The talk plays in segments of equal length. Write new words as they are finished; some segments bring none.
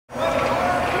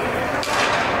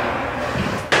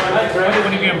What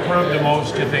have you improved the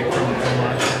most, you think, from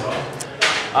last year?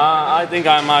 I think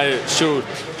I might shoot.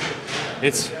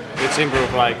 It's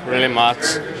improved like really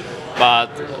much, but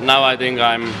now I think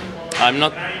I'm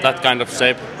not that kind of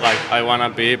shape like I wanna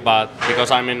be, but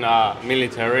because I'm in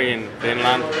military in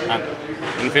Finland, and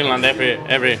in Finland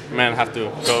every man have to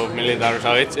go military,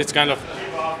 so it's kind of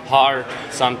hard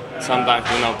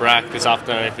sometimes practice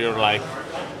after if you're like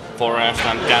forest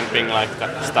and camping like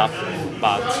that stuff.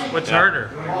 But what's harder,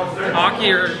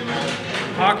 hockey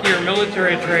or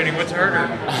military training? What's harder?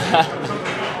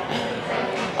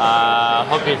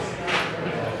 Hockey.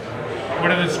 What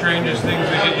are the strangest things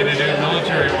they get you to do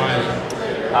military-wise?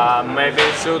 Maybe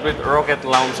shoot with rocket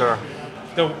launcher.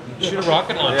 Shoot a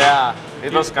rocket launcher? Yeah,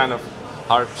 it was kind of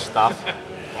hard stuff.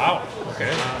 Wow,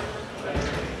 okay.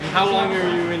 How long are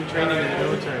you in training in the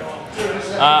military?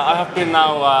 I have been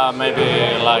now maybe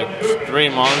like 3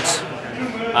 months,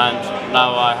 and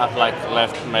now I have like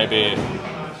left maybe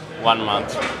 1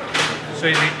 month. So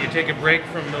you take a break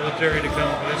from military to come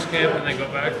to this camp and then go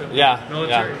back to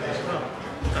military? Yeah.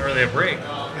 Not really a break.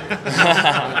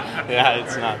 Yeah,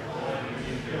 it's not.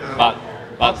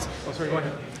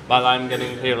 But I'm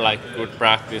getting here like good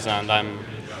practice, and I'm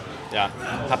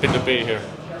happy to be here.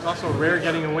 It's also rare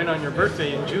getting a win on your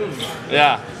birthday in June.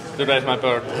 Yeah, today's my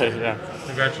birthday. Yeah.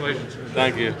 Congratulations.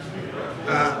 Thank you.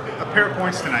 A pair of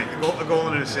points tonight, a goal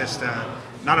and an assist.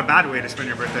 Not a bad way to spend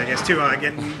your birthday, I guess, too.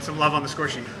 Getting some love on the score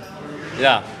sheet.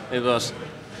 Yeah, it was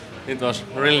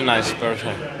really nice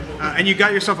birthday. And you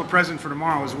got yourself a present for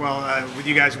tomorrow as well. With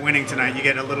you guys winning tonight, you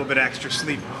get a little bit of extra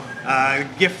sleep.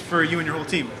 Gift for you and your whole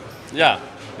team. Yeah,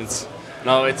 it's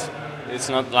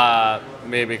not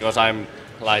me because I'm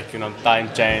like time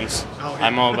change. Oh, yeah.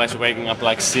 I'm always waking up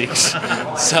like 6,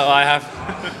 so I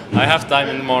have time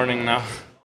in the morning now.